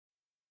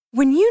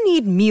When you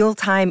need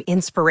mealtime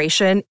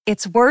inspiration,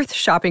 it's worth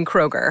shopping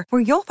Kroger,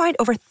 where you'll find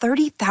over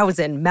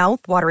 30,000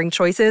 mouth-watering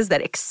choices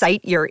that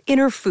excite your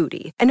inner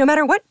foodie. And no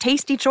matter what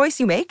tasty choice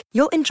you make,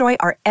 you'll enjoy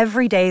our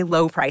everyday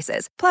low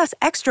prices, plus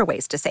extra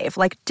ways to save,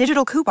 like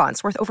digital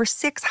coupons worth over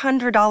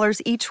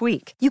 $600 each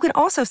week. You can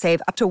also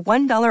save up to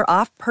 $1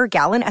 off per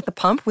gallon at the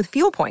pump with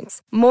fuel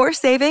points. More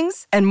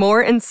savings and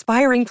more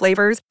inspiring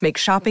flavors make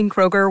shopping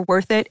Kroger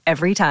worth it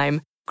every time.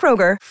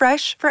 Kroger,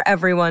 fresh for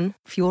everyone.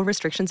 Fuel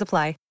restrictions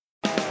apply.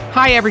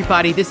 Hi,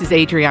 everybody. This is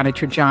Adriana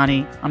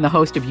Trajani. I'm the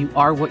host of You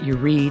Are What You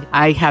Read.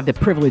 I have the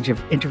privilege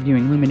of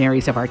interviewing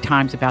luminaries of our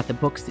times about the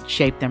books that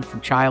shaped them from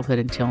childhood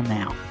until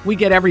now. We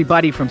get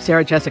everybody from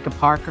Sarah Jessica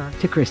Parker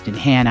to Kristen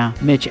Hanna,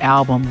 Mitch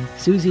Albom,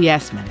 Susie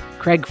Essman,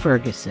 Craig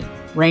Ferguson,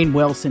 Rainn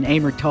Wilson,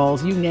 Amor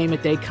Tolls, you name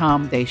it, they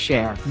come, they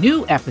share.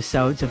 New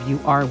episodes of You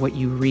Are What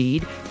You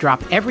Read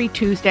drop every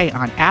Tuesday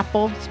on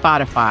Apple,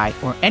 Spotify,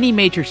 or any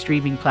major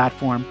streaming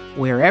platform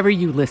wherever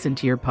you listen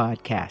to your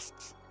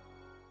podcasts.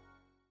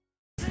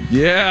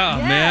 Yeah,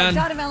 man.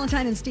 Donna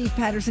Valentine and Steve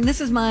Patterson.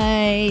 This is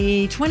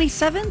my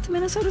 27th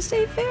Minnesota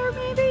State Fair,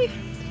 maybe?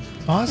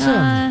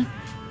 Awesome.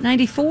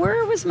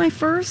 94 was my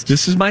first.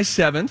 This is my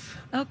 7th.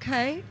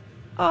 Okay,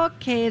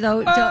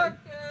 though.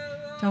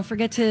 Don't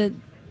forget to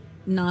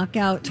knock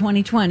out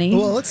 2020.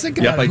 Well, let's think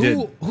about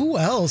who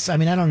else. I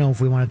mean, I don't know if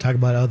we want to talk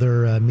about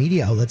other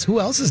media outlets. Who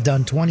else has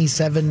done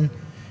 27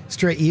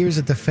 straight years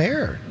at the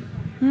fair?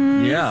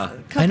 Yeah.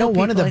 I know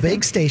one of the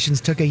big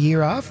stations took a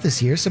year off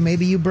this year, so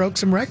maybe you broke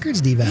some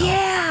records, D-Val.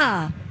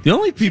 Yeah. The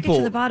only people... Get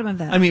to the bottom of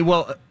that. I mean,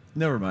 well,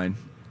 never mind.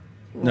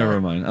 Never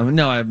mind. I'm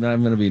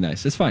going to be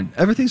nice. It's fine.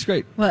 Everything's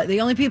great. What,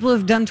 the only people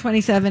who've done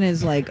 27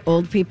 is like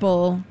old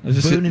people?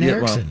 Boone and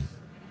Erickson.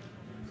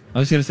 I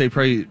was going to say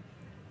probably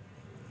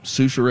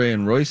Souchere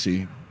and Royce.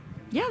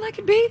 Yeah, that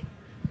could be.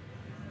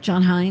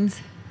 John Hines.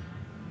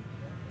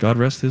 God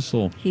rest his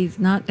soul. He's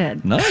not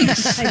dead.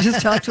 Nice. I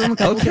just talked to him a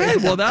couple days ago. Okay,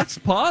 well, that's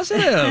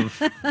positive.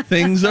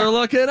 Things are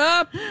looking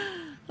up.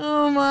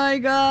 Oh, my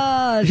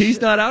gosh.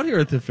 He's not out here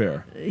at the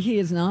fair. He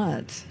is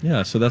not.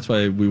 Yeah, so that's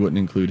why we wouldn't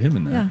include him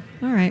in that.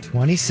 Yeah, all right.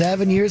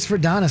 27 years for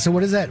Donna. So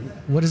what is that?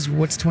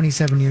 What's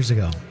 27 years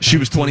ago? She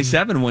was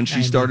 27 when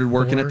she started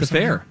working at the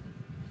fair.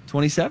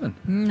 27.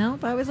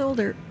 Nope, I was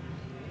older.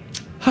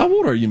 How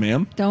old are you,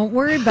 ma'am? Don't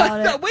worry about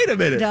it. No, wait a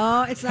minute.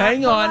 No, it's not.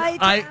 Hang on.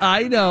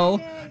 I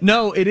know.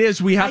 No, it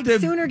is. We have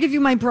I'd sooner give you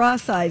my bra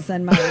size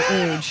than my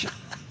age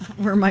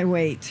or my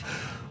weight.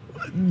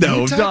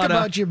 No, you talk Donna.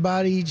 about your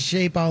body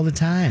shape all the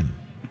time.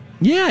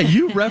 Yeah,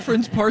 you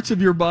reference parts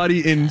of your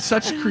body in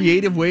such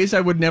creative ways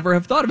I would never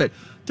have thought of it.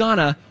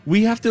 Donna,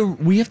 we have to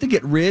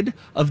get rid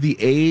of the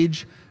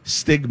age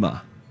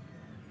stigma.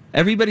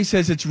 Everybody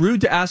says it's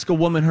rude to ask a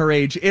woman her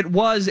age. It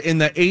was in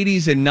the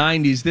 80s and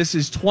 90s. This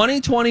is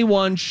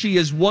 2021. She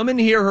is woman.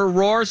 Hear her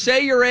roar.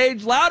 Say your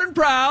age loud and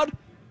proud.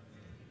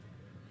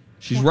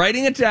 She's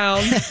writing it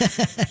down.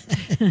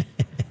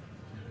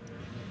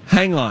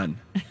 Hang on.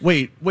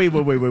 Wait.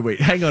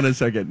 Hang on a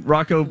second.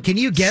 Rocco. Can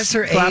you guess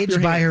her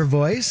age by her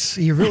voice?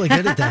 You're really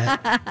good at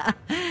that.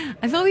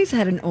 I've always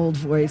had an old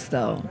voice,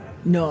 though.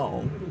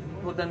 No.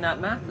 Well, then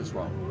that math is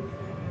wrong.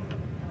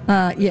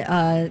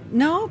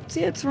 No,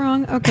 see, it's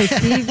wrong. Okay,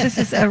 Steve, this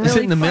is a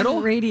really in the fun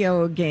middle?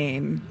 radio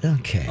game.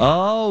 Okay.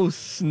 Oh,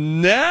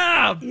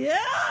 snap. Yeah.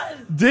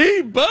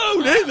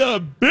 D-Bone in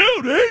the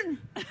building.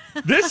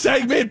 This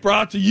segment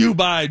brought to you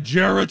by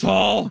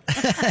Geritol.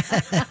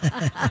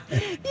 You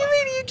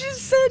mean you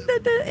just said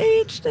that the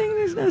age thing?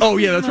 There's no. Oh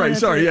yeah, that's right.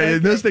 Sorry, yeah,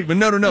 no stigma.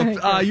 No.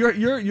 Right.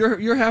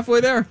 You're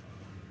halfway there.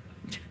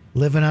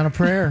 Living on a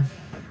prayer.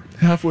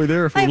 Halfway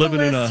there if I we're have a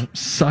living in a list.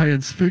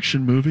 science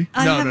fiction movie.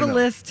 I have a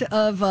list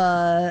of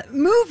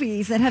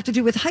movies that have to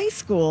do with high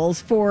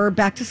schools for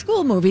back to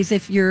school movies.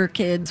 If your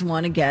kids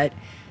want to get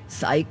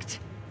psyched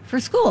for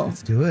school,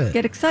 Let's do it.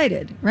 Get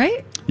excited,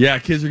 right? Yeah,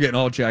 kids are getting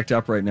all jacked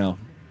up right now.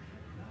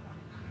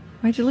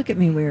 Why'd you look at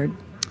me weird?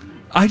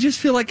 I just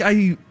feel like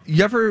you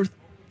ever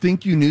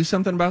think you knew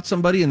something about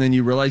somebody and then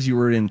you realize you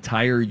were an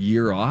entire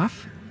year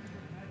off?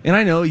 And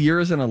I know a year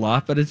isn't a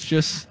lot, but it's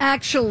just...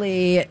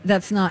 Actually,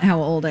 that's not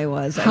how old I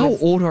was. How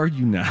old are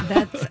you now?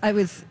 I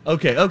was...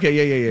 Okay,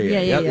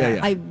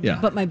 yeah.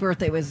 But my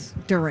birthday was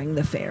during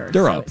the fair.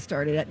 Durup. So it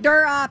started at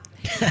Durup.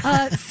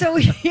 So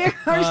here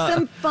are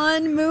some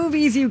fun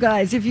movies, you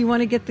guys, if you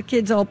want to get the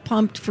kids all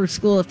pumped for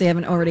school if they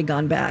haven't already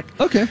gone back.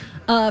 Okay.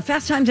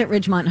 Fast Times at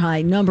Ridgemont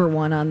High, number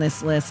 1 on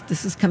this list.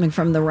 This is coming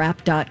from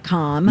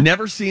therap.com.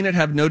 Never seen it,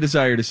 have no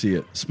desire to see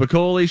it.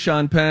 Spicoli,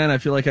 Sean Penn, I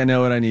feel like I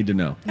know what I need to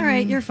know. All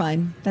right, you're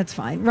fine. That's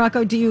fine.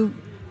 Rocco, do you...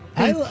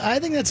 I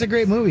think that's a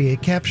great movie.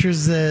 It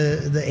captures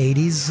the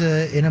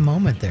 80s in a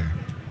moment there.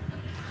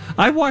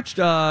 I watched,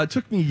 it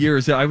took me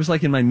years. I was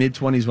like in my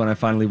mid-20s when I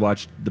finally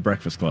watched The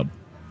Breakfast Club.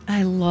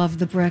 I love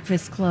The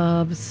Breakfast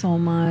Club so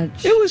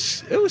much. It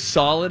was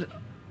solid.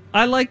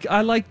 I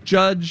like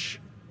Judge.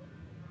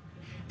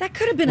 That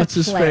could have been What's a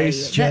his play.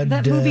 face?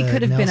 That movie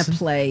could have been a Nelson?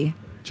 play.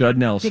 Judd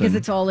Nelson. Because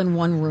it's all in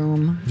one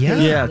room.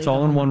 Yeah, it's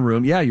all in one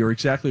room. Yeah, you're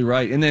exactly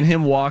right. And then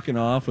him walking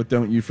off with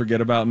 "Don't You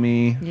Forget About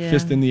Me,"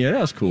 fist in the air.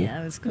 That was cool.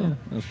 Yeah, it was cool.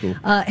 That was cool.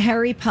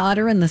 Harry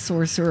Potter and the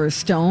Sorcerer's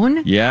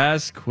Stone.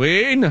 Yes,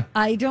 Queen.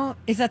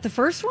 Is that the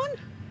first one?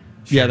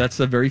 Yeah, that's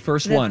the very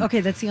first one.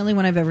 Okay, that's the only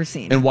one I've ever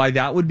seen. And why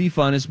that would be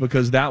fun is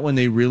because that one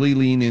they really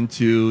lean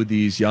into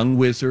these young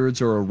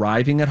wizards are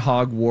arriving at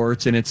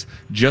Hogwarts, and it's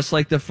just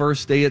like the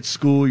first day at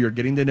school. You're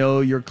getting to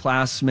know your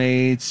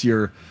classmates.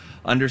 You're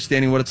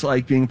understanding what it's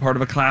like being part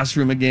of a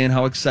classroom again,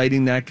 how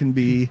exciting that can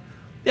be.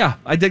 Yeah,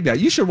 I dig that.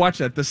 You should watch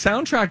that. The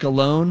soundtrack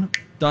alone,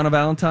 Donna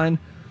Valentine,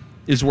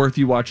 is worth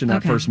you watching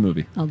that first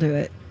movie. I'll do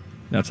it.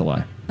 That's a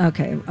lie.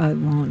 Okay, I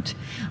won't.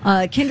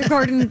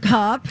 Kindergarten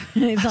Cop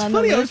is on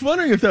the list. I was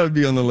wondering if that would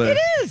be on the list.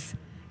 It is.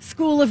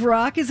 School of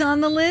Rock is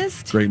on the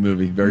list. Great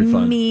movie. Very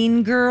fun.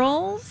 Mean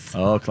Girls.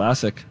 Oh,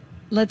 classic.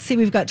 Let's see.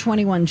 We've got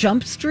 21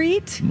 Jump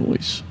Street.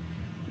 Nice.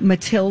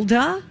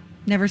 Matilda.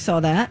 Never saw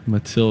that.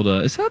 Matilda.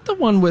 Is that the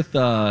one with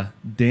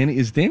Danny?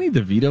 Is Danny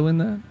DeVito in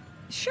that?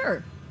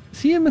 Sure.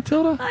 Is he in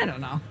Matilda? I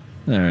don't know.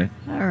 All right.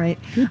 All right.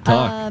 Good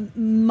talk.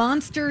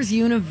 Monsters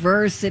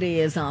University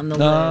is on the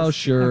list. Oh,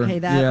 sure. Okay,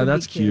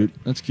 that's cute.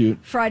 That's cute.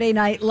 Friday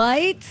Night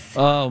Lights.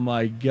 Oh,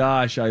 my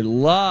gosh. I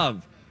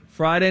love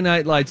Friday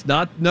Night Lights.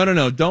 No.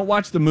 Don't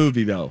watch the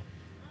movie, though.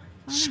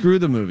 Screw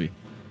the movie.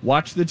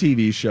 Watch the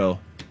TV show.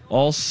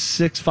 All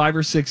 5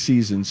 or 6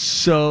 seasons.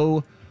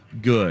 So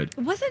good.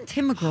 Wasn't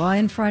Tim McGraw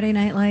in Friday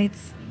Night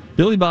Lights?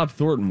 Billy Bob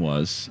Thornton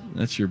was.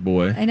 That's your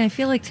boy. And I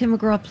feel like Tim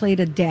McGraw played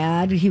a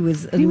dad. He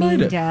was a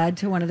mean dad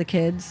to one of the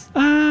kids.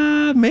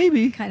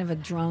 Maybe. Kind of a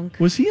drunk.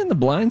 Was he in The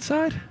Blind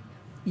Side?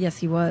 Yes,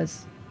 he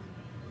was.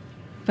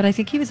 But I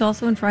think he was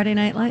also in Friday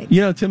Night Lights. You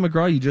know, Tim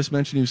McGraw, you just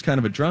mentioned he was kind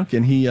of a drunk,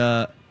 and he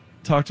what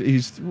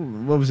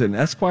was it, an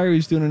Esquire? He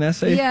was doing an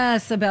essay?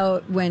 Yes,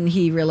 about when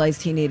he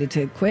realized he needed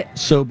to quit.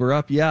 Sober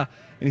up, yeah.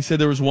 And he said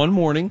there was one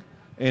morning,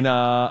 and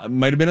it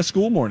might have been a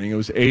school morning. It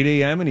was 8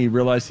 a.m., and he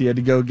realized he had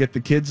to go get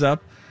the kids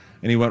up.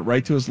 And he went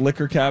right to his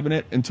liquor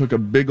cabinet and took a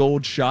big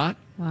old shot.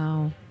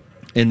 Wow.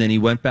 And then he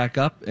went back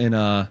up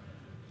and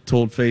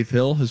told Faith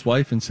Hill, his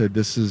wife, and said,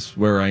 "This is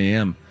where I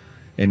am."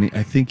 And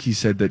I think he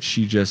said that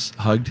she just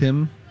hugged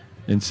him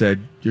and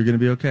said, "You're going to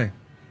be okay.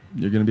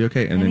 You're going to be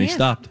okay." And then he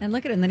stopped. And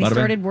look at him. Then he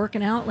started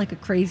working out like a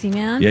crazy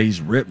man. Yeah, he's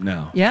ripped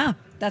now. Yeah.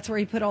 That's where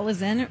he put all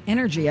his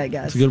energy, I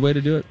guess. It's a good way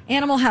to do it.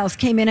 Animal House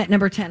came in at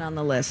number 10 on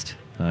the list.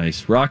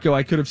 Nice. Rocco,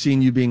 I could have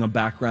seen you being a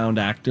background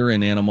actor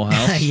in Animal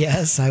House.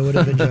 Yes, I would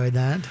have enjoyed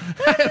that.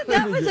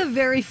 That was a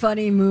very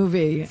funny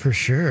movie. For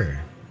sure.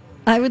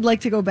 I would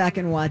like to go back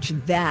and watch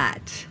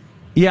that.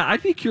 Yeah,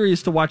 I'd be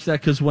curious to watch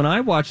that because when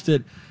I watched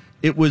it,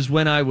 it was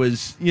when I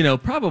was,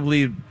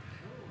 probably,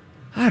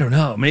 I don't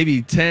know,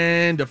 maybe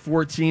 10 to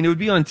 14. It would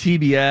be on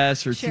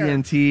TBS or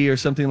TNT or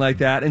something like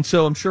that. And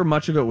so I'm sure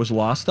much of it was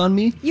lost on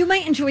me. You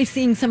might enjoy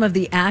seeing some of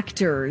the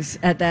actors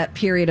at that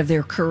period of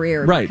their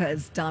career. Right.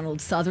 Because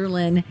Donald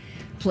Sutherland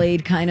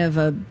played kind of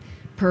a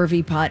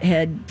pervy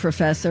pothead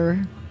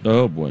professor.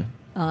 Oh, boy.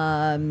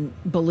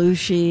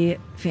 Belushi,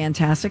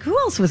 fantastic. Who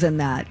else was in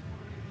that?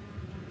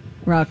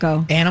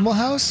 Rocco. Animal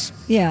House?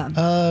 Yeah.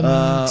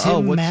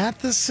 Tim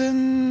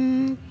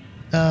Matheson?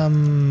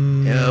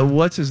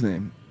 What's his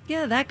name?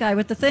 Yeah, that guy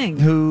with the thing.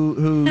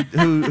 Who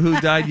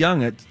died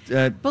young at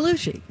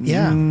Belushi.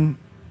 Yeah.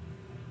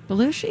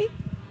 Belushi?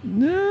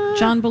 No.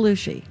 John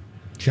Belushi.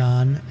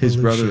 John His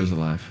Belushi. brother is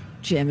alive.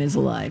 Jim is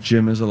alive.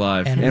 Jim is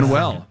alive. And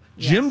well.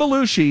 Yes. Jim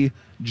Belushi,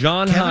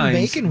 John Kevin Hines,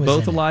 Bacon was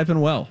both in it. alive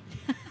and well.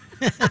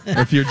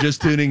 If you're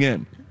just tuning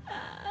in.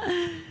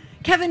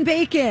 Kevin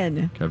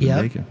Bacon. Kevin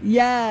Yep. Bacon.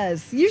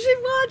 Yes. You should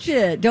watch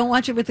it. Don't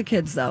watch it with the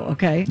kids, though,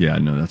 okay? Yeah,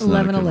 no, that's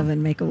not a good one. 11-11,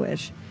 make a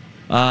wish.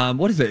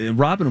 What is it?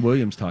 Robin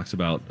Williams talks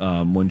about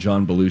when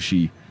John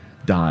Belushi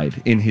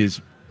died in his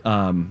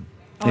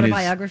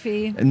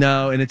Autobiography?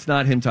 No, and it's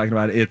not him talking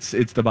about it.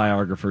 It's the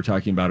biographer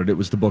talking about it. It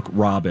was the book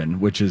Robin,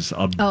 which is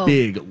a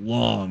big,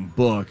 long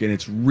book, and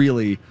it's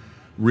really,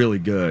 really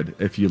good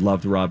if you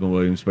loved Robin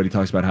Williams. But he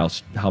talks about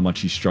how much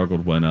he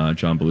struggled when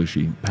John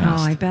Belushi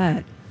passed. Oh, I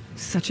bet.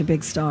 Such a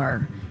big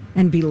star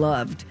and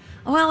beloved.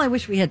 Well, I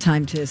wish we had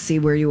time to see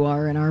where you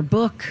are in our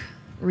book.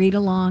 Read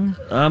along.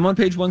 I'm on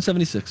page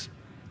 176.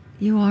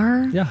 You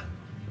are? Yeah.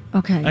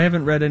 Okay. I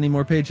haven't read any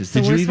more pages. So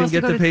Did you we're even supposed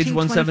to get go to to page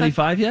 225?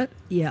 175 yet?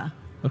 Yeah.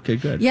 Okay,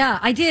 good. Yeah,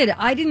 I did.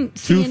 I didn't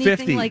see 250.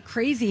 anything like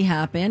crazy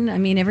happen. I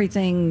mean,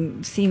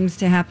 everything seems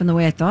to happen the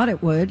way I thought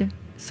it would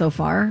so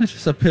far. It's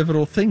just a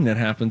pivotal thing that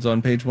happens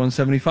on page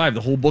 175.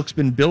 The whole book's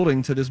been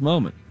building to this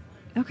moment.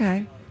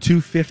 Okay.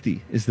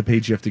 250 is the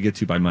page you have to get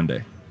to by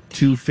Monday.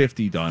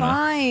 250, Donna.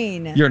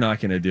 Fine. You're not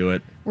going to do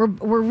it. We're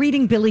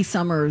reading Billy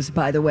Summers,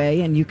 by the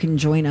way, and you can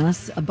join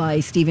us by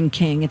Stephen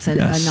King. It's a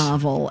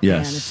novel,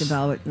 Yes. and it's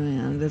about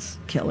this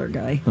killer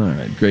guy. All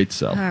right, great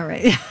sell. All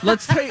right.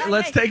 Let's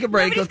take a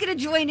break. Nobody's going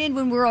to join in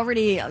when we're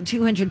already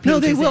 200 pages No,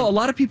 they will. in. A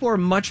lot of people are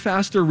much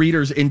faster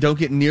readers and don't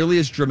get nearly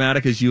as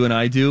dramatic as you and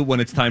I do when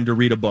it's time to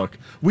read a book.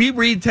 We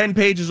read 10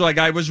 pages like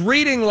I was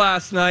reading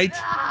last night.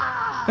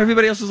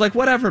 Everybody else is like,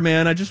 whatever,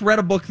 man. I just read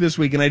a book this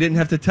week and I didn't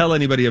have to tell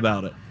anybody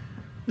about it.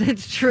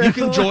 It's true. You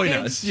can join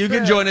It's us. You true.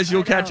 can join us.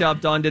 You'll I catch know.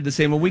 up. Dawn did the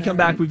same. When we come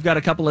back, we've got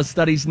a couple of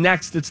studies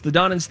next. It's the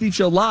Dawn and Steve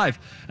Show live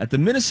at the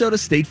Minnesota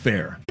State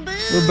Fair.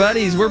 We're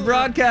buddies. We're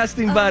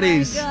broadcasting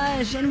buddies. Oh my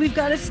gosh, and we've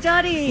got a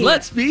study.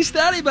 Let's be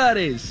study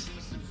buddies.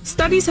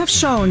 Studies have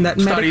shown that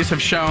the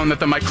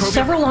microbial...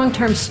 Several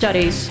long-term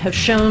studies have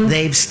shown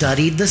They've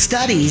studied the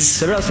studies.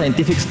 Several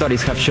scientific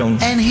studies have shown.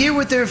 And here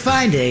with their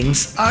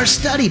findings are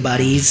study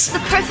buddies, The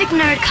perfect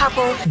nerd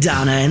couple.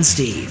 Donna and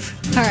Steve.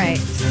 All right,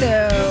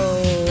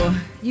 so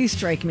you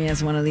strike me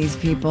as one of these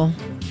people.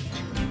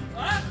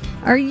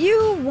 Are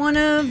you one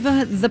of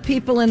the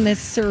people in this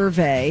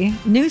survey?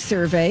 New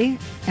survey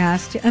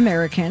asked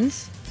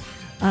Americans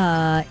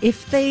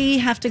if they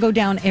have to go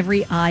down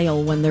every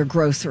aisle when they're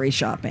grocery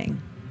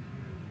shopping.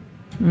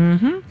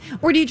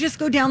 Or do you just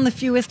go down the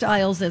fewest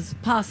aisles as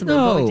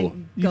possible?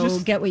 No,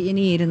 Get what you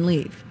need and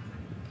leave.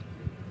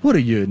 What are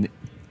you, an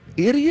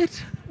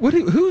idiot?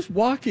 Who's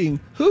walking?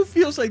 Who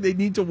feels like they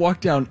need to walk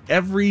down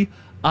every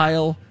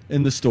aisle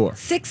in the store?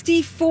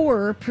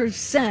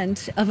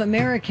 64% of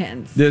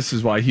Americans. This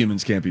is why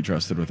humans can't be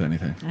trusted with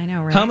anything. I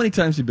know, right? How many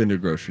times have you been to a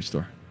grocery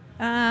store?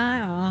 I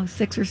don't know,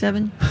 6 or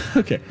 7.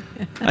 Okay.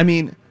 I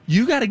mean,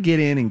 you got to get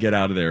in and get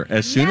out of there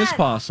as soon as Yes.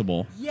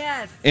 possible.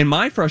 Yes. And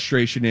my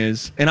frustration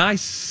is, and I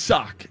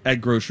suck at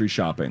grocery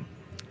shopping,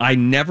 I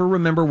never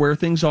remember where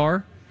things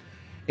are.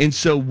 And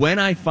so when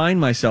I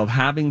find myself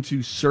having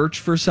to search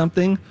for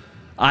something,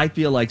 I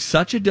feel like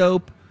such a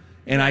dope,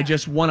 and I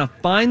just want to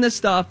find the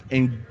stuff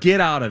and get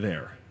out of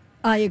there.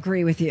 I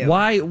agree with you.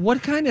 Why?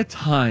 What kind of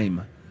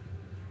time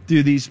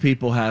do these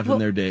people have in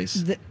their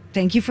days?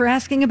 Thank you for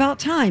asking about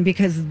time,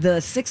 because the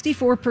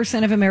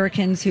 64% of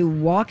Americans who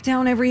walk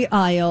down every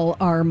aisle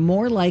are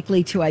more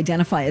likely to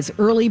identify as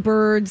early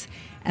birds,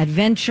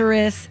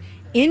 adventurous,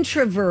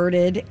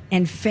 introverted,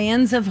 and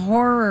fans of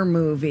horror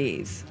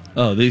movies.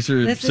 Oh, these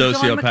are This is Dawn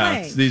sociopaths.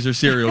 McClain. These are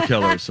serial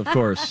killers, of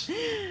course.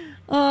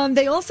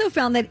 They also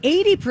found that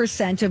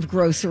 80% of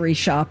grocery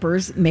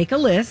shoppers make a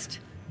list,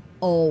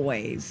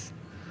 always.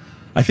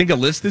 I think a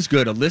list is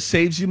good. A list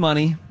saves you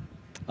money.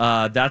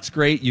 That's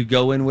great. You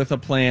go in with a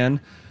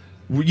plan.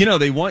 You know,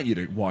 they want you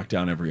to walk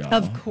down every aisle.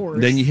 Of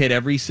course. Then you hit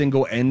every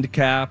single end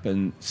cap,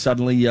 and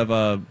suddenly you have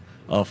a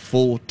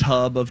full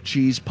tub of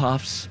cheese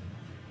puffs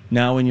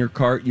now in your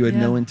cart. You had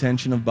no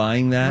intention of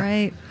buying that.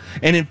 Right.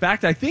 And in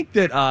fact, I think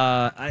that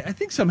I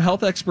think some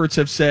health experts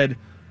have said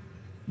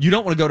you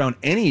don't want to go down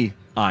any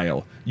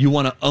aisle. You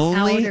want to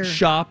only Outer.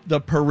 shop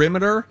the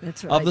perimeter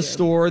That's what of I the do.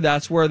 store.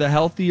 That's where the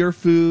healthier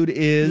food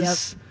is. Yep.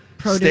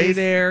 Stay Produce.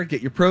 there.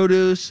 Get your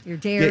produce. Your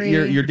Get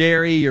dairy. your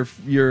dairy.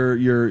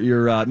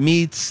 Your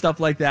meats.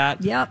 Stuff like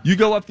that. Yep. You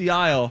go up the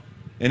aisle,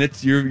 and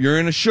you're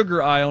in a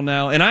sugar aisle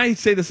now. And I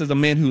say this as a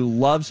man who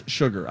loves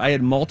sugar. I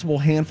had multiple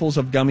handfuls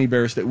of gummy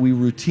bears that we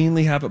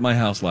routinely have at my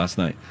house last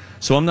night.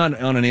 So I'm not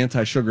on an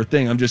anti-sugar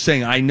thing. I'm just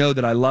saying I know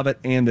that I love it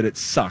and that it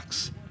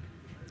sucks.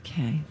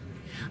 Okay.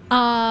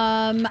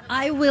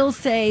 I will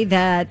say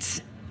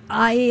that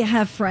I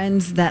have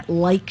friends that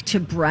like to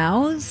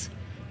browse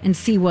and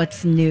see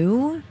what's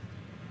new,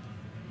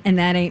 and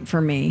that ain't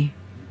for me.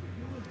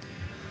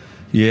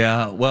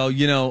 Yeah. Well,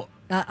 you know.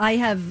 I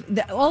have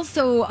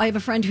a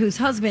friend whose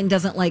husband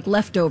doesn't like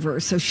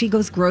leftovers, so she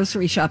goes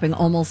grocery shopping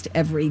almost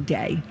every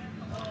day.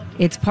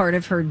 It's part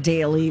of her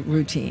daily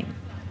routine.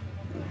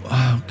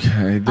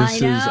 Okay.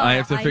 I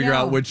have to I figure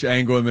out know. which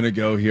angle I'm going to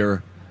go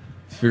here.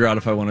 Figure out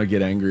if I want to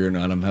get angry or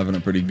not. I'm having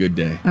a pretty good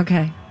day.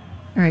 Okay.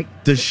 All right.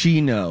 Does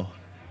she know?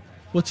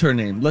 What's her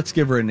name? Let's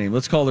give her a name.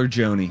 Let's call her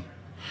Joni.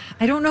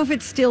 I don't know if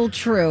it's still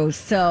true,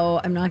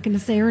 so I'm not going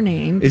to say her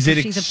name. Is it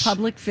because she's a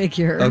public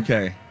figure.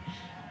 Okay.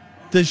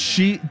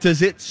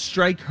 Does it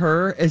strike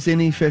her as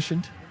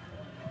inefficient?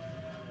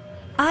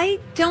 I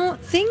don't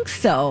think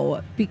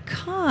so,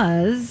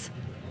 because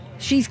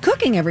she's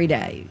cooking every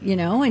day,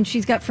 and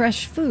she's got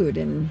fresh food.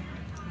 And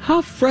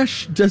How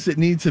fresh does it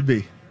need to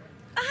be?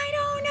 I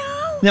don't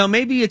know. Now,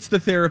 maybe it's the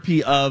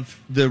therapy of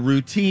the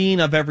routine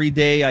of every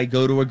day I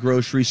go to a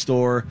grocery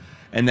store,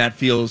 and that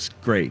feels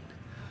great.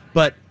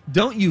 But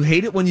don't you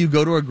hate it when you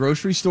go to a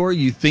grocery store,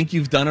 you think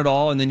you've done it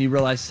all, and then you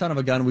realize, son of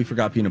a gun, we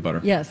forgot peanut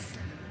butter? Yes.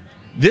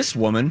 This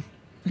woman,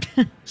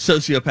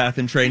 sociopath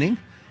in training,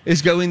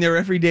 is going there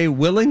every day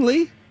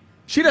willingly.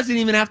 She doesn't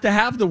even have to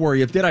have the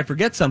worry of, did I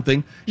forget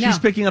something? No. She's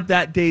picking up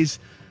that day's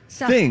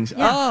Stuff. things.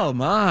 Yeah. Oh,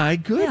 my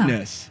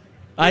goodness.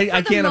 I the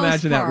can't most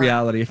imagine that part.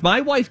 reality. If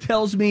my wife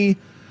tells me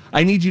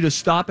I need you to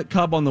stop at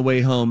Cub on the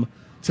way home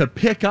to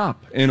pick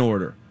up an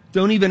order,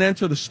 don't even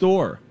enter the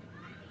store,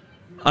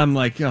 I'm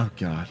like, oh,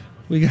 God,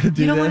 we got to do this.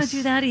 You don't want to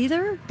do that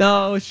either?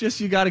 No, it's just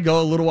you got to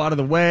go a little out of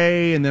the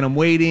way, and then I'm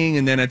waiting,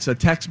 and then it's a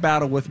text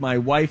battle with my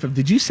wife of,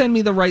 did you send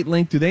me the right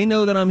link? Do they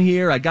know that I'm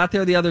here? I got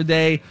there the other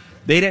day.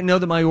 They didn't know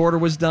that my order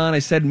was done. I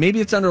said,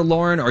 maybe it's under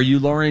Lauren. Are you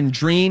Lauren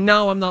Dreen?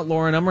 No, I'm not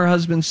Lauren. I'm her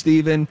husband,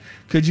 Steven.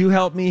 Could you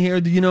help me here?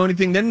 Do you know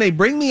anything? Then they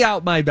bring me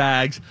out my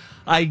bags.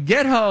 I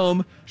get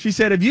home. She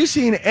said, have you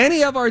seen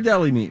any of our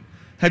deli meat?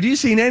 Have you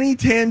seen any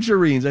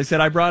tangerines? I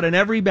said, I brought in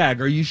every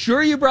bag. Are you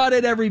sure you brought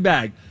in every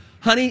bag?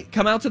 honey,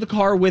 come out to the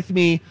car with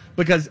me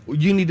because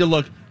you need to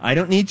look. I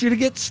don't need you to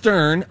get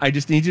stern. I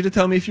just need you to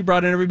tell me if you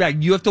brought in every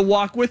bag. You have to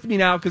walk with me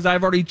now because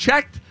I've already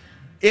checked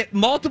it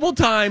multiple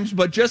times,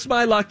 but just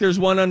my luck, there's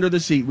one under the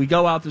seat. We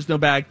go out, there's no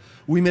bag.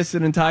 We miss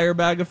an entire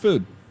bag of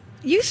food.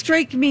 You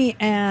strike me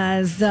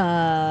as...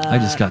 I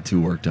just got too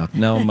worked up.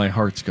 Now my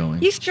heart's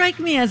going. You strike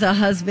me as a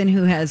husband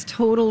who has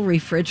total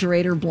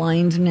refrigerator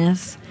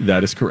blindness.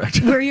 That is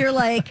correct. Where you're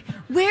like,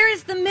 where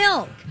is the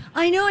milk?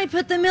 I know I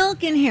put the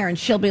milk in here. And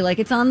she'll be like,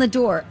 it's on the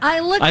door.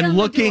 I'm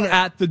looking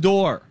at the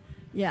door.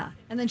 Yeah.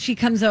 And then she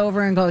comes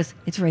over and goes,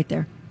 it's right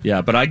there.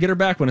 Yeah, but I get her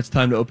back when it's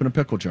time to open a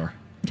pickle jar.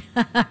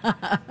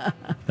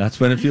 That's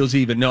when it feels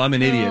even. No, I'm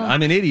an idiot.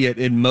 I'm an idiot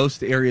in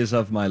most areas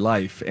of my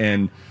life.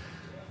 And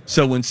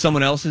so when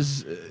someone else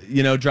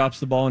drops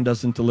the ball and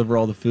doesn't deliver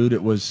all the food,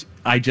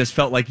 I just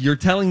felt like you're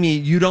telling me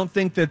you don't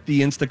think that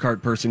the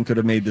Instacart person could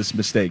have made this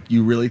mistake.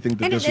 You really think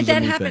that this was a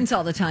new happens thing.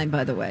 all the time,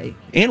 by the way.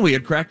 And we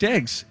had cracked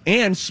eggs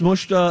and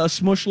smushed a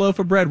smushed loaf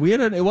of bread.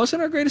 It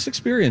wasn't our greatest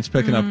experience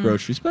picking up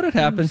groceries, but it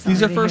happens.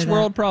 These are first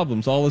world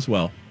problems. All is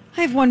well.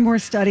 I have one more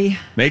study.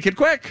 Make it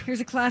quick. Here's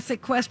a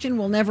classic question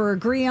we'll never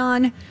agree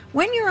on.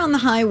 When you're on the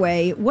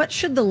highway, what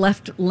should the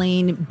left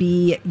lane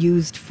be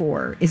used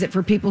for? Is it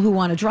for people who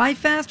want to drive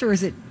fast, or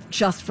is it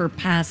just for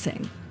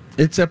passing?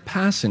 It's a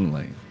passing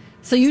lane.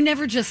 So you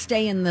never just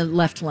stay in the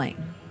left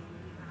lane?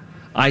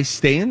 I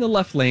stay in the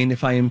left lane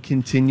if I am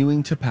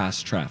continuing to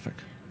pass traffic.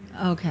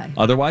 Okay.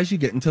 Otherwise, you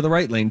get into the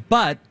right lane.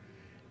 But,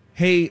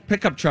 hey,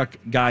 pickup truck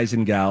guys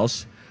and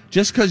gals,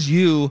 just because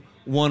you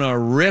want to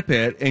rip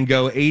it and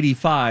go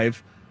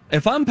 85,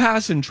 if I'm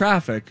passing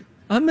traffic,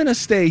 I'm going to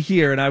stay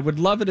here, and I would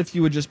love it if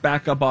you would just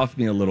back up off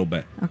me a little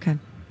bit. Okay.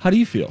 How do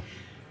you feel?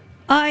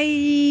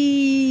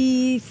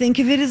 I think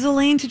of it as a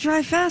lane to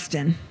drive fast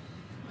in.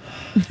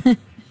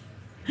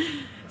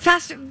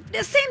 Faster,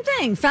 same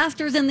thing,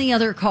 faster than the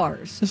other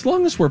cars. As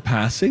long as we're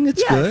passing,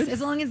 it's good. Yes,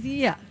 as long as,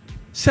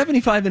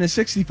 75 and a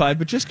 65,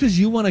 but just because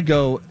you want to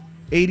go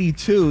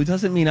 82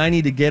 doesn't mean I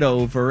need to get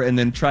over and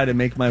then try to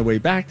make my way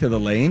back to the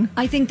lane.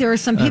 I think there are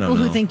some people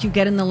who think you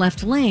get in the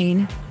left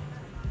lane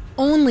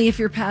only if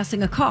you're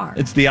passing a car.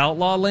 It's the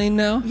outlaw lane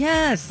now?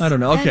 Yes. I don't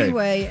know. Okay.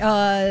 Anyway,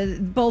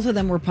 both of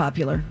them were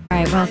popular. All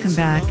right, welcome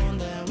back.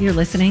 You're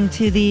listening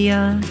to the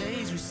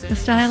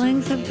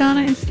stylings of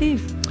Donna and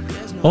Steve.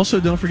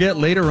 Also, don't forget,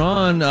 later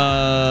on,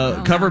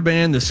 cover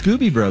band The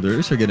Scooby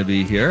Brothers are going to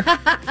be here. They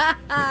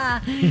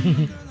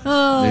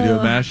do a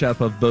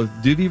mashup of both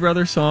Doobie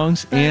Brothers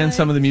songs and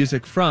some of the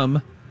music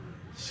from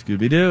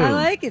Scooby-Doo. I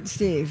like it,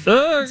 Steve.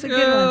 It's a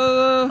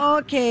good one.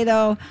 Okay,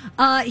 though.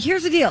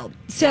 Here's the deal.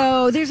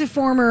 So there's a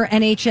former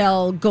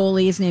NHL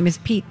goalie. His name is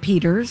Pete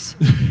Peters.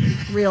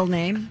 Real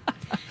name.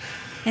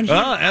 And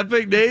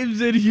epic names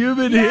in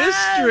human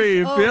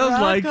history. Feels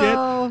like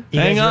it.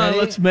 Hang on,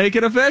 let's make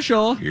it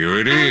official. Here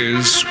it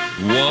is.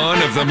 One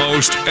of the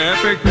most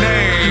epic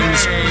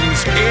names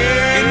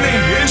in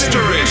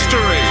history.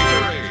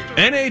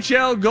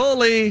 NHL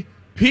goalie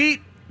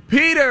Pete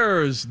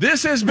Peters.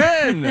 This has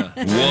been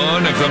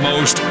one of the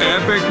most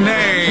epic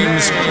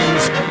names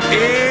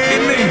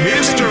in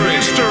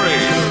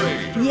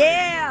history.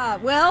 Yeah.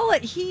 Well,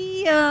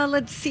 he,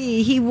 let's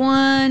see, he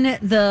won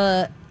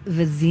the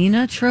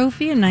Vezina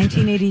Trophy in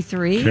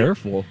 1983.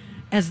 Careful.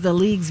 As the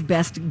league's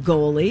best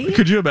goalie.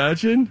 Could you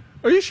imagine?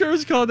 Are you sure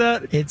it's called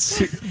that?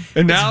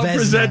 And now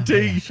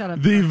presenting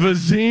the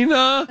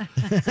Vezina.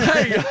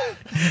 Hey,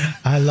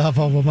 I love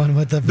a woman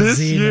with the Vezina. This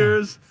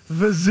year's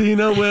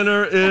Vezina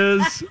winner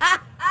is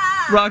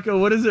Rocco.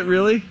 What is it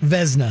really?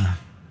 Vesna.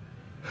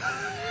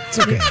 It's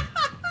okay.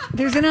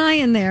 There's an I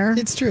in there.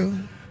 It's true.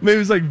 Maybe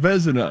it's like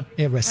Vezina.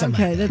 Yeah,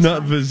 okay, that's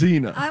not fine.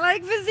 Vezina. I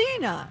like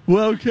Vezina.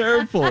 Well,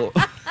 careful.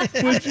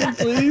 Would you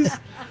please?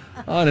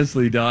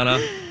 Honestly, Donna.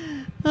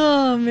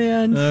 Oh,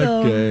 man.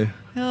 Okay.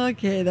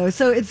 Okay, though.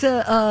 So it's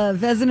a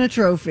Vezina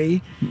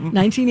Trophy,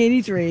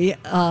 1983.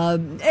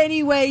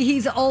 Anyway,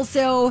 he's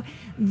also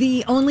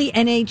the only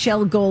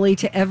NHL goalie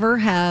to ever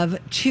have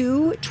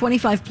 2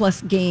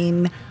 25-plus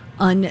game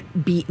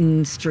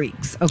unbeaten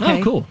streaks. Okay?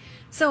 Oh, cool.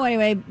 So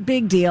anyway,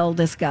 big deal,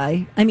 this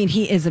guy. I mean,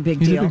 he is a big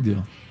deal. He's a big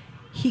deal.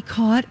 He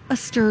caught a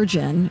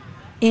sturgeon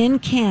in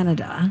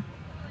Canada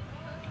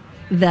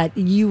that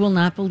you will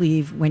not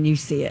believe when you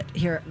see it.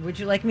 Here, would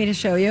you like me to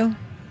show you?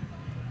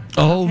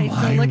 Oh, okay,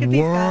 my so look at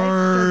these word.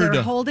 guys. So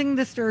they're holding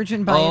the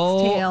sturgeon by its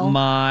tail. Oh,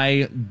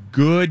 my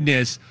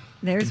goodness.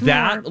 There's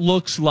that more.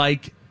 Looks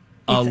like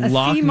a It's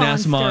Loch sea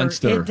Ness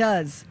monster. It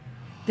does.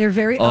 They're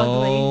very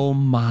ugly. Oh,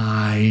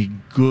 my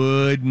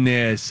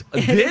goodness.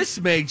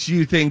 This makes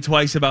you think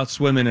twice about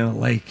swimming in a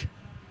lake.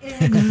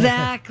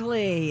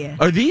 Exactly.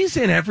 Are these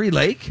in every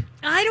lake?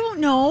 I don't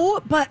know,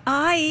 but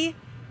my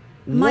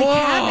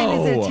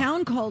cabin is in a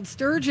town called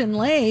Sturgeon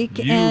Lake,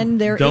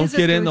 and there is a don't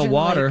get in the sturgeon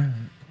water. lake.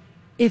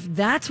 If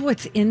that's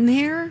what's in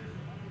there,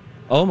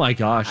 oh my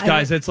gosh,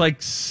 guys, it's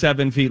like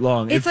 7 feet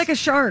long. It's like a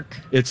shark.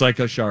 It's like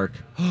a shark.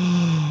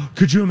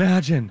 Could you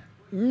imagine?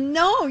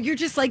 No, you're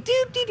just like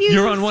doop doop doop.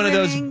 You're on one of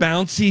those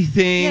bouncy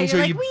things, Yeah,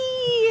 you're or like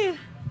wee.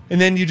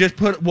 And then you just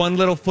put one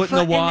little foot in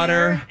the water.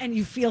 there, and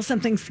you feel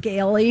something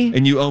scaly.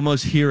 And you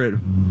almost hear it.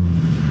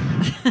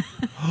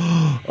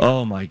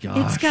 Oh, my gosh.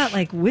 It's got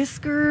like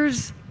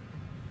whiskers.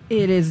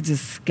 It is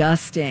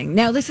disgusting.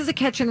 Now, this is a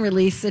catch and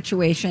release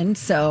situation,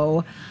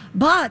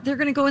 but they're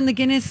going to go in the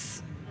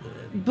Guinness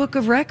Book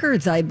of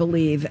Records, I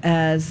believe,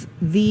 as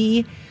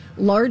the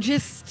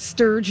largest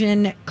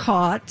sturgeon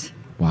caught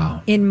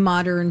in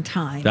modern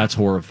time. That's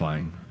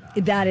horrifying.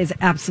 That is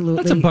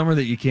absolutely... That's a bummer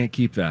that you can't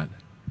keep that.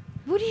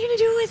 What are you going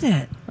to do with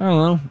it? I don't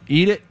know.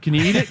 Eat it? Can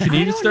you eat it? Can you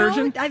eat a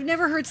sturgeon? I've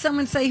never heard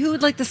someone say, who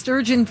would like the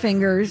sturgeon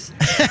fingers?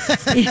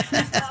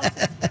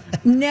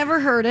 Never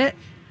heard it.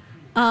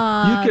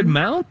 You could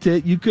mount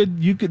it. You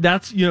could.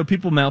 That's,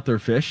 people mount their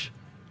fish.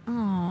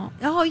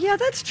 Oh, yeah,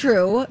 that's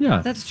true.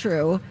 Yeah. That's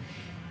true.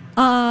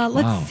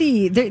 Let's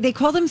see. They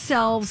call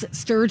themselves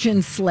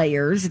Sturgeon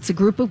Slayers. It's a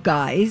group of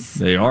guys.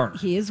 They are.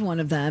 He is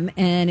one of them.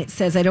 And it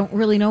says, I don't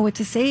really know what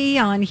to say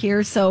on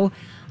here, so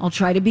I'll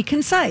try to be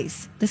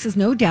concise. This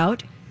no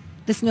doubt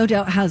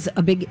has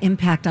a big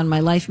impact on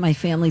my life, my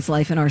family's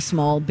life, and our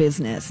small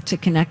business. To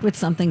connect with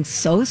something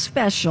so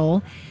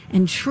special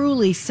and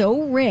truly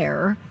so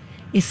rare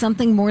is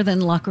something more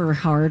than luck or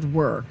hard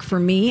work. For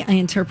me, I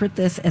interpret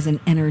this as an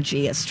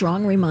energy, a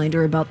strong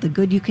reminder about the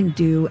good you can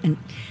do. And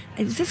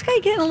is this guy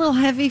getting a little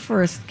heavy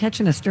for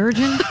catching a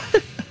sturgeon?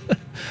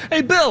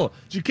 Hey, Bill,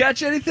 did you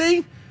catch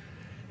anything?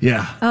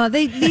 Yeah.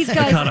 These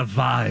guys kind of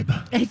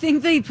vibe. I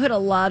think they put a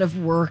lot of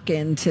work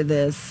into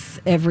this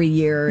every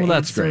year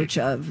in search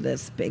of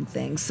this big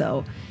thing.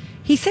 So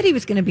he said he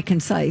was going to be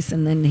concise,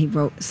 and then he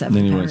wrote 7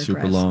 then he paragraphs. went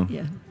super long.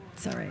 Yeah,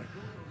 it's all right.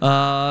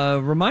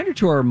 Reminder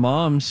to our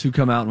moms who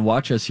come out and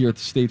watch us here at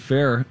the State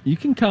Fair, you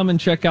can come and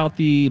check out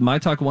the My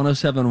Talk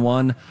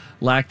 1071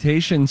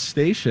 lactation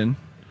station.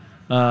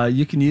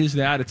 You can use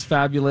that. It's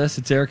fabulous.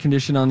 It's air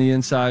conditioned on the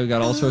inside. We've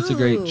got all sorts of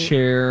great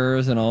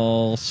chairs and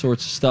all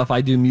sorts of stuff.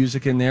 I do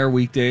music in there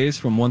weekdays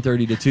from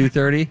 1:30 to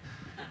 2:30.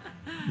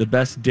 The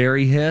best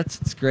dairy hits.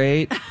 It's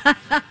great.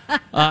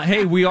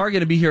 Hey, we are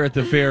going to be here at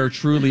the fair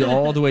truly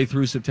all the way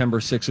through September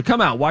 6th. So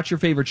come out, watch your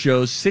favorite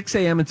shows, 6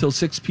 a.m. until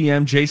 6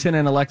 p.m. Jason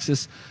and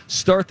Alexis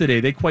start the day.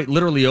 They quite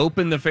literally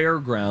open the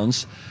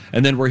fairgrounds,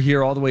 and then we're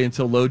here all the way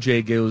until Low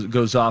J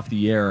goes off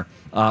the air.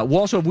 We'll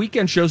also have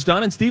weekend shows.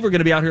 Don and Steve are going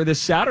to be out here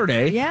this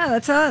Saturday. Yeah,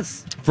 that's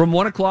us. From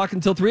 1 o'clock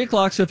until 3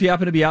 o'clock. So if you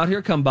happen to be out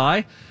here, come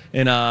by.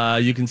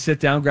 And you can sit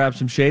down, grab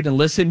some shade, and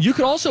listen. You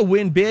can also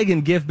win big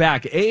and give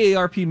back.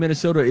 AARP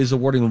Minnesota is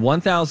awarding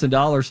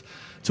 $1,000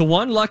 to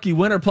one lucky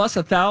winner, plus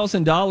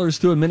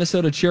 $1,000 to a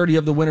Minnesota charity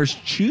of the winner's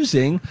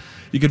choosing.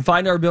 You can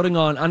find our building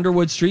on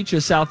Underwood Street,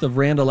 just south of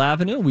Randall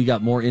Avenue. We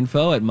got more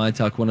info at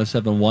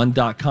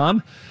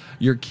mytalk1071.com.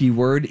 Your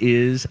keyword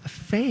is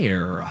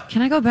fair.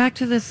 Can I go back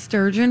to this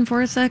sturgeon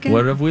for a second?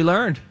 What have we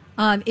learned?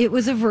 It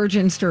was a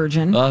virgin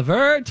sturgeon. A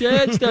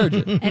virgin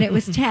sturgeon. And it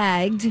was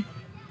tagged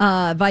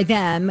by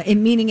them,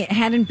 meaning it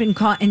hadn't been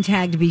caught and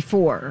tagged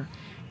before.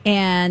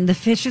 And the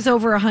fish is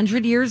over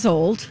 100 years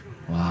old.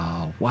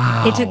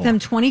 Wow. It took them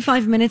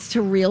 25 minutes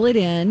to reel it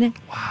in.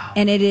 Wow.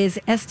 And it is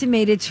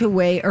estimated to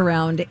weigh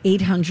around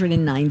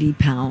 890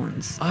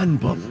 pounds.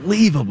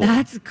 Unbelievable.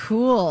 That's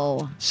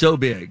cool. So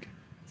big.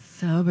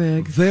 So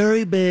big.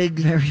 Very big.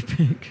 Very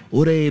big.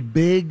 What a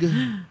big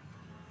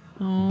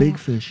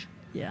fish.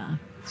 Yeah.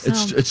 So,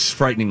 it's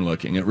frightening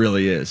looking. It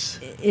really is.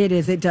 It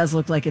is. It does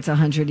look like it's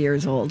 100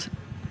 years old.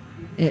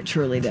 It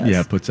truly does. Yeah,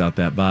 it puts out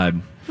that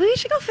vibe. We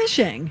should go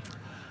fishing.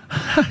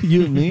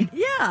 You and me?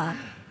 Yeah.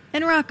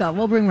 And Rocco.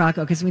 We'll bring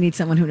Rocco because we need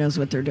someone who knows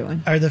what they're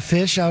doing. Are the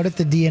fish out at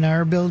the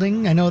DNR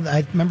building?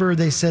 I remember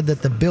they said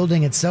that the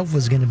building itself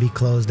was going to be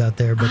closed out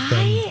there, but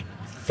then... I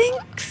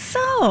think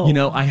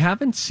so. I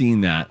haven't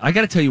seen that. I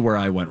got to tell you where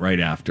I went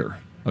right after.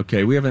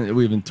 Okay, we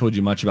haven't told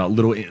you much about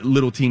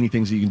little teeny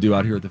things that you can do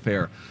out here at the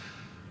fair.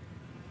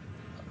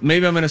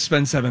 Maybe I'm going to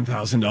spend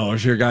 $7,000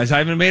 here, guys. I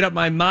haven't made up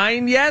my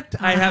mind yet.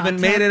 I haven't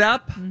made it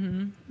up.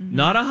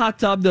 Not a hot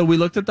tub, though. We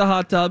looked at the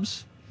hot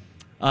tubs.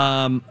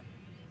 The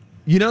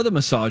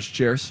massage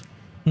chairs?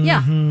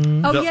 Yeah.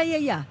 Oh,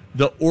 yeah.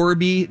 The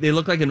Orby, they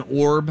look like an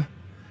orb,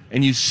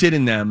 and you sit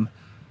in them.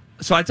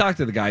 So I talked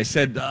to the guy. I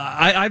said,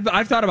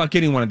 I've thought about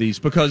getting one of these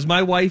because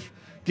my wife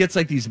gets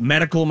like these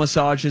medical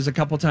massages a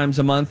couple times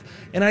a month,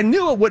 and I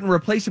knew it wouldn't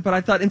replace it, but I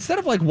thought instead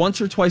of like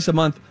once or twice a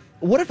month,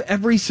 what if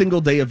every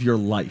single day of your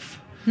life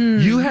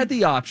you had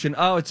the option,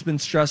 it's been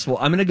stressful,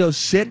 I'm going to go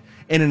sit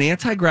in an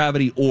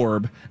anti-gravity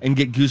orb and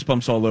get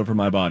goosebumps all over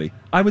my body.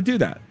 I would do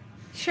that.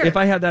 Sure. If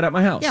I had that at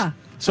my house. Yeah.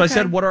 So I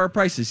said, what are our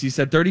prices? He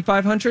said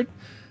 $3,500.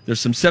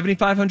 There's some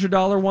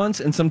 $7,500 ones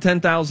and some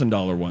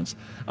 $10,000 ones.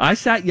 I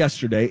sat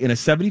yesterday in a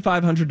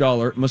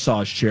 $7,500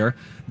 massage chair,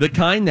 the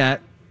kind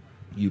that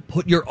you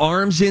put your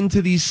arms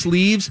into these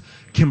sleeves,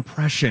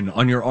 compression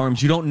on your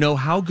arms. You don't know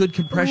how good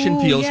compression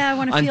feels I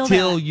wanna feel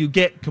until that. you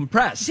get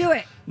compressed. Do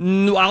it.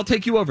 I'll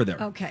take you over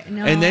there. Okay.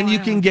 No, and then you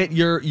I can don't- get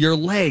your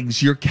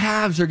legs, your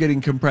calves are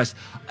getting compressed.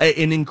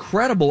 An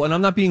incredible, and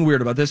I'm not being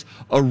weird about this,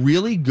 a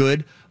really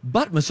good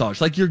butt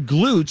massage. Like your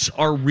glutes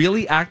are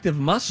really active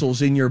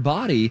muscles in your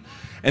body.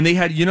 And they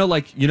had,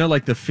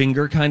 like the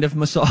finger kind of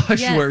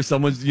massage Yes. where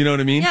someone's, you know what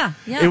I mean? Yeah,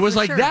 It was for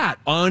like sure. that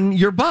on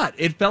your butt.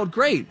 It felt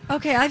great.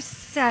 Okay, I've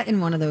sat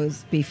in one of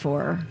those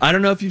before. I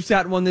don't know if you've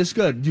sat in one this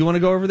good. Do you want to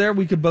go over there?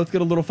 We could both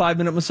get a little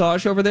 5-minute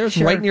massage over there. It's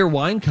Sure. right near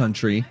wine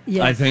country.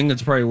 Yes. I think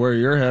that's probably where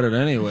you're headed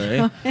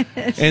anyway.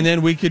 And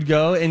then we could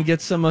go and get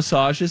some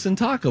massages and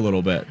talk a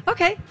little bit.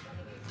 Okay.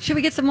 Should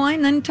we get some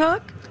wine then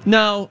talk?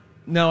 No,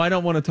 I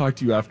don't want to talk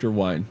to you after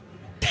wine.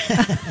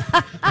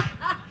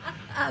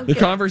 The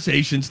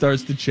conversation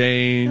starts to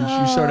change.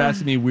 You start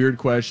asking me weird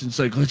questions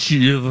like, let's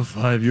you have a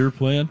 5-year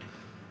plan?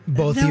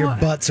 Both of your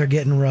butts are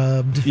getting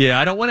rubbed. Yeah,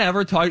 I don't want to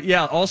ever talk.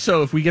 Yeah,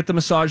 also, if we get the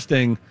massage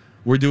thing,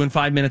 we're doing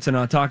 5 minutes and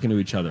not talking to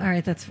each other. All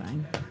right, that's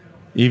fine.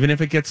 Even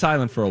if it gets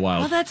silent for a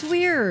while. Well, that's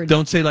weird.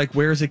 Don't say, like,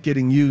 where's it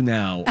getting you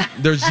now?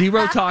 There's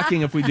zero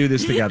talking if we do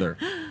this together.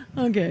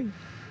 Okay,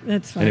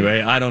 that's fine.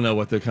 Anyway, I don't know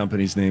what the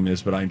company's name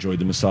is, but I enjoyed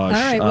the massage. All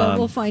right, well,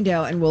 we'll find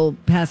out and we'll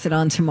pass it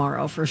on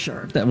tomorrow for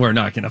sure. We're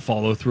not going to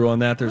follow through on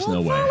that. There's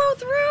no way. Follow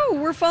through.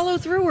 We're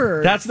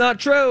follow-throughers. That's not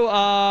true.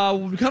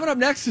 Coming up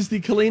next is the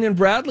Colleen and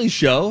Bradley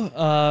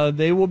show.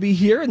 They will be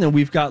here, and then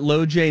we've got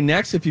Lo J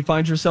next. If you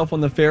find yourself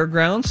on the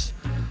fairgrounds,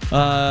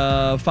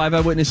 5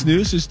 Eyewitness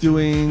News is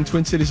doing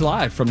Twin Cities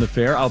Live from the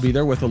fair. I'll be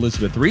there with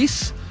Elizabeth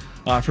Reese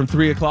from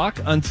 3 o'clock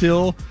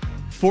until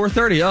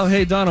 4:30. Oh,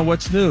 hey, Donna,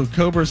 what's new?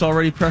 Cobra's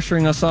already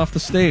pressuring us off the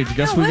stage.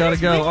 Guess we what got to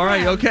is go. with All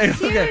right, them? okay.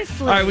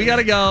 Seriously. All right, we got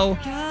to go.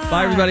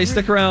 Bye, everybody.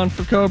 Stick around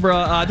for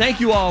Cobra. Thank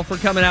you all for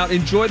coming out.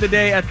 Enjoy the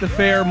day at the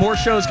fair. More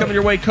shows coming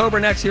your way.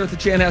 Cobra next here at the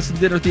Chanhassen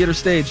Dinner Theater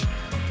stage.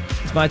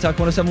 It's My Talk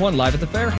 107.1 live at the fair.